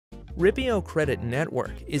Ripio Credit Network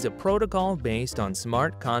is a protocol based on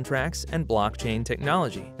smart contracts and blockchain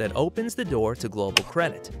technology that opens the door to global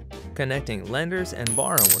credit, connecting lenders and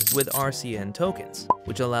borrowers with RCN tokens,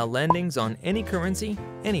 which allow lendings on any currency,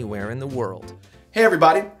 anywhere in the world. Hey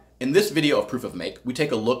everybody! In this video of Proof of Make, we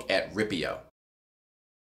take a look at Ripio.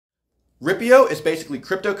 Ripio is basically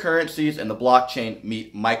cryptocurrencies and the blockchain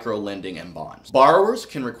meet microlending and bonds. Borrowers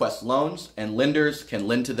can request loans and lenders can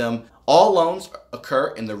lend to them. All loans occur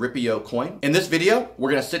in the Ripio coin. In this video,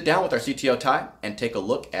 we're going to sit down with our CTO Ty and take a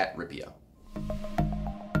look at Ripio.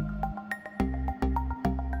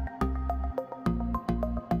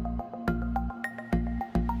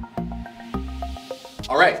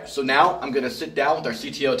 All right, so now I'm going to sit down with our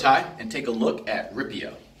CTO Ty and take a look at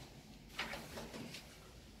Ripio.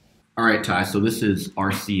 All right, Ty, so this is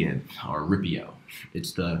RCN, or Ripio.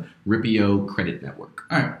 It's the Ripio Credit Network.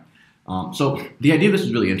 All right. So the idea of this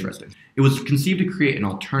is really interesting. It was conceived to create an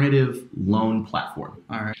alternative loan platform.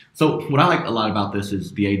 All right. So what I like a lot about this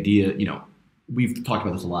is the idea, we've talked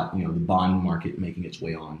about this a lot, the bond market making its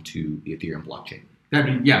way onto the Ethereum blockchain.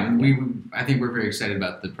 I think we're very excited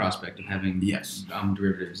about the prospect of having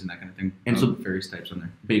derivatives and that kind of thing. And so various types on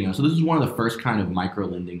there. Bingo. So this is one of the first kind of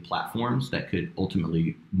micro-lending platforms that could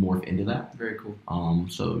ultimately morph into that. Very cool.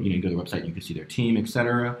 So you go to the website, you can see their team,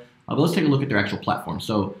 etc. But let's take a look at their actual platform.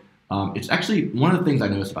 So it's actually one of the things I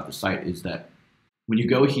noticed about the site is that when you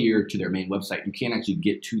go here to their main website, you can't actually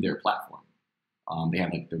get to their platform. They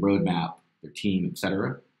have like the roadmap, their team,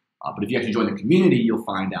 etc. But if you actually join the community, you'll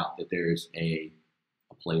find out that there's a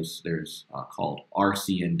place called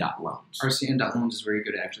rcn.loans. rcn.loans is where you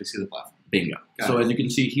go to actually see the platform. Bingo. So as you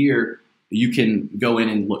can see here, you can go in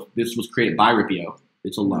and look. This was created by Ripio.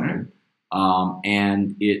 It's a loan,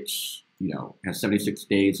 and it's has 76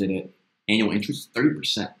 days in it. Annual interest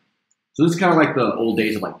 30%. So this is kind of like the old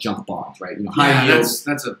days of like junk bonds, right? High yield.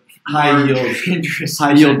 That's a high yield interest.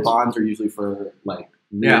 High yield bonds are usually for like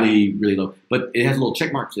really low, but it has little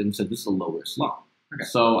check marks and said this is a low risk loan. Okay.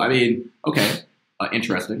 So I mean, okay.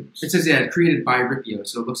 Interesting. It says, created by Ripio,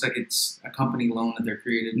 so it looks like it's a company loan that they're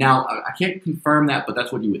created. Now, I can't confirm that, but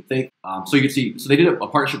that's what you would think. So you can see, so they did a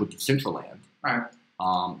partnership with Decentraland. Right.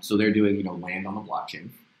 So they're doing, land on the blockchain.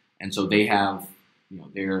 And so they have,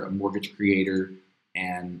 they're a mortgage creator,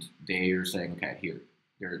 and they're saying, okay, here,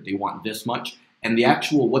 they want this much. And the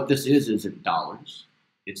actual, what this is in dollars.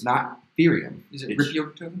 It's not Ethereum. Is it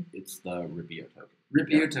Ripio token? It's the Ripio token.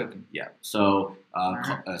 Ripio token. Yeah. So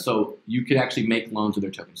so you could actually make loans with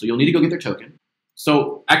their token. So you'll need to go get their token.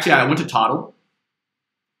 So actually, I went to Toddle,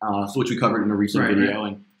 which we covered in a recent video,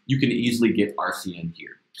 and you can easily get RCN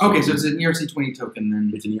here. So okay, so it's an ERC20 token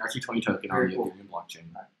then. It's an ERC20 token on the Ethereum blockchain.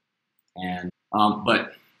 And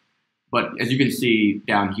but as you can see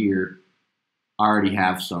down here, I already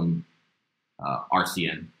have some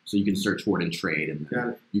RCN, so you can search for it and trade, and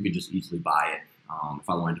then you can just easily buy it. If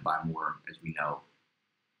I wanted to buy more, as we know.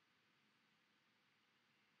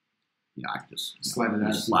 I can just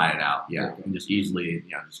slide it out, and just easily,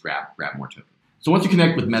 just grab more tokens. So once you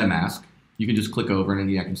connect with MetaMask, you can just click over and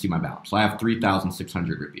then I can see my balance. So I have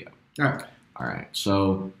 3,600 Ripio. All right.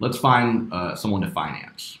 So let's find someone to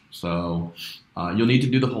finance. So you'll need to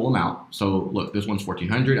do the whole amount. So look, this one's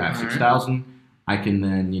 1,400. I have 6,000. I can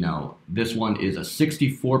then, this one is a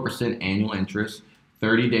 64% annual interest,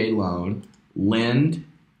 30-day loan, lend,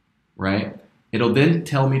 right? It'll then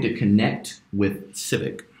tell me to connect with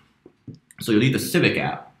Civic. So you'll need the Civic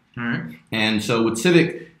app. All right. And so with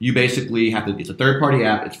Civic, you basically have to, it's a third-party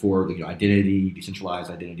app. It's for identity, decentralized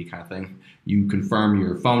identity kind of thing. You confirm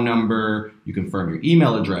your phone number. You confirm your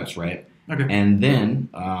email address, right? Okay. And then,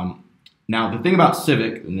 now the thing about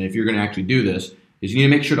Civic, and if you're going to actually do this, is you need to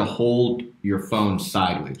make sure to hold your phone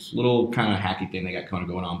sideways. Little kind of hacky thing they got kind of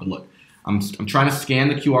going on. But look, I'm trying to scan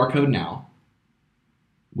the QR code now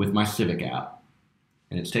with my Civic app.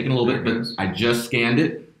 And it's taking a little bit, but I just scanned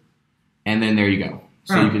it. And then there you go.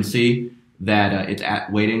 So you can see that it's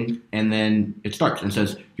at waiting, and then it starts and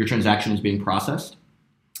says your transaction is being processed.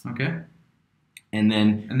 Okay. And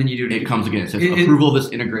then you do it comes again. It says approval of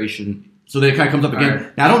this integration. So then it kind of comes up again.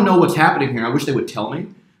 Right. Now I don't know what's happening here. I wish they would tell me,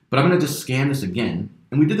 but I'm going to just scan this again.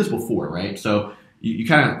 And we did this before, right? So you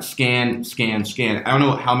kind of scan. I don't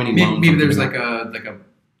know how many loans. Maybe there's like a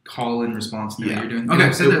call and response thing you're doing.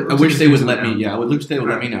 Okay. So I wish they would let me. Yeah, I wish they would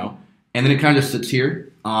let me know. And then it kind of just sits here.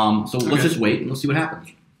 So let's just wait and we'll see what happens.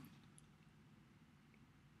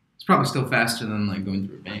 It's probably still faster than like going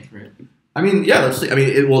through a bank, right? I mean, yeah, let's see. I mean,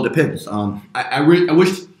 it depends. I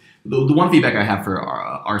wish the one feedback I have for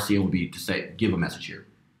RCN would be to say, give a message here.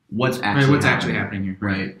 What's actually happening here?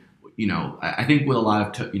 Right. I think with a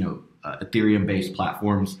lot of Ethereum-based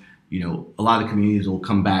platforms, a lot of the communities will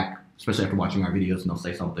come back especially after watching our videos, and they'll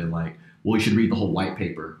say something like, well, you should read the whole white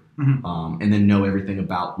paper, and then know everything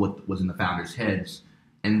about what was in the founders' heads,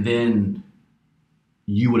 and then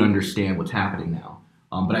you would understand what's happening now.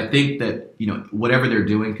 But I think that, whatever they're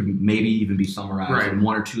doing can maybe even be summarized in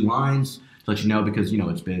 1 or 2 lines to let you know, because,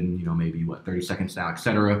 it's been, maybe 30 seconds now,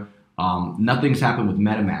 etc. Nothing's happened with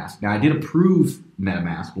MetaMask. Now, I did approve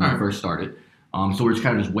MetaMask when we first started. So we're just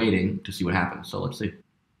kind of just waiting to see what happens. So let's see.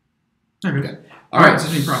 Okay. All right. It's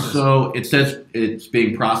being processed. So it says it's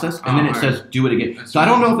being processed, and then it says do it again. So I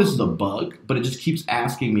don't know if this is a bug, but it just keeps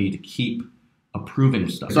asking me to keep approving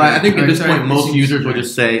stuff. So I think at this point, most users would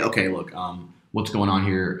just say, okay, look, what's going on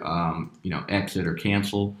here? Exit or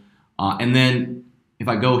cancel. And then if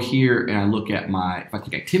I go here and I look at if I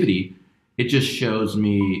click activity, it just shows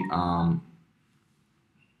me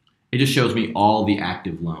all the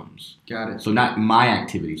active loans. Got it. So not my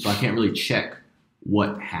activity. So I can't really check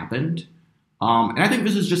what happened. And I think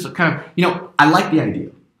this is just a kind of, I like the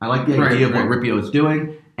idea. I like the idea of what Ripio is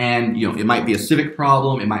doing. And, it might be a civic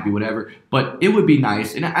problem. It might be whatever. But it would be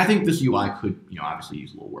nice. And I think this UI could, obviously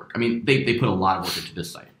use a little work. I mean, they put a lot of work into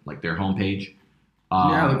this site, like their homepage. It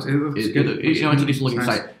looks good. It's a decent looking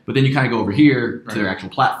site. But then you kind of go over here to their actual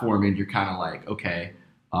platform, and you're kind of like, okay,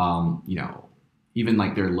 even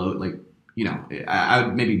like their load, I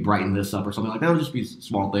would maybe brighten this up or something like that. It would just be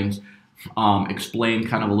small things. Explain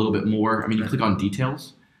kind of a little bit more. I mean, you click on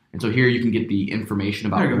details, and so here you can get the information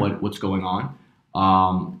about what's going on.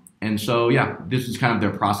 And so this is kind of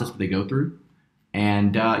their process that they go through.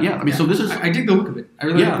 And so this is. I dig the look of it. I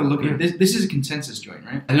really like the look of it. This is a consensus joint,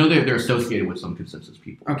 right? I know they're associated with some consensus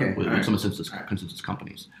people. Okay. With some consensus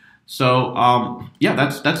companies. So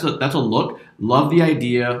that's a look. Love the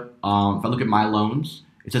idea. If I look at my loans,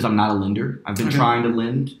 it says I'm not a lender. I've been trying to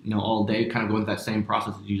lend, all day, kind of going through that same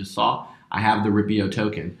process that you just saw. I have the Ripio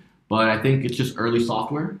token, but I think it's just early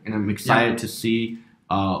software, and I'm excited to see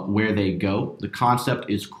where they go. The concept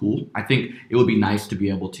is cool. I think it would be nice to be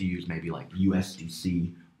able to use maybe like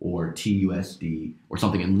USDC or TUSD or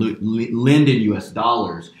something and lend in US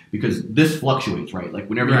dollars, because this fluctuates, right? Like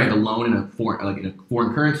whenever you make a loan in a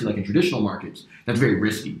foreign currency, like in traditional markets, that's very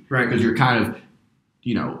risky, right? Because you're kind of,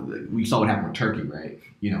 we saw what happened with Turkey, right?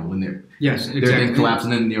 When their thing collapsed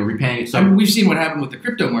and then repaying it. So we've seen what happened with the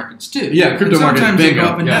crypto markets too. Yeah, crypto markets sometimes they go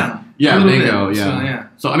up and down. Yeah, bingo. Bit. Yeah.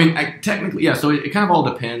 So I mean, technically, So it kind of all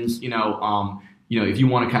depends. If you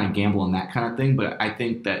want to kind of gamble on that kind of thing. But I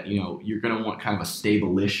think that you're going to want kind of a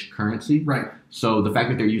stable-ish currency. Right. So the fact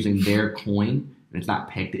that they're using their coin and it's not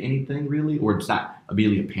pegged to anything really, or it's not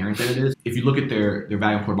immediately apparent that it is. If you look at their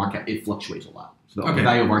value per market cap, it fluctuates a lot. So the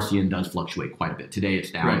value of RCN does fluctuate quite a bit. Today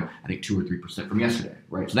it's down, I think 2 or 3% from yesterday,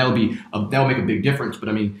 right? So that would make a big difference. But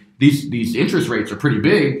I mean, these interest rates are pretty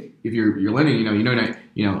big. If you're lending,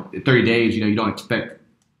 30 days, you don't expect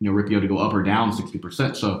Ripio to go up or down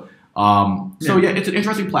 60%. So it's an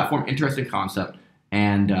interesting platform, interesting concept,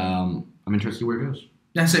 and I'm interested to see where it goes.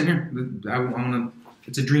 Yeah, same here.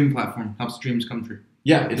 It's a dream platform. Helps dreams come true.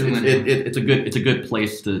 Yeah, it's a good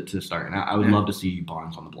place to start, and I would love to see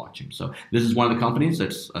bonds on the blockchain. So this is one of the companies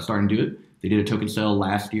that's starting to do it. They did a token sale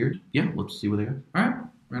last year. Yeah, let's see where they go. All right,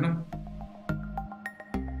 right on.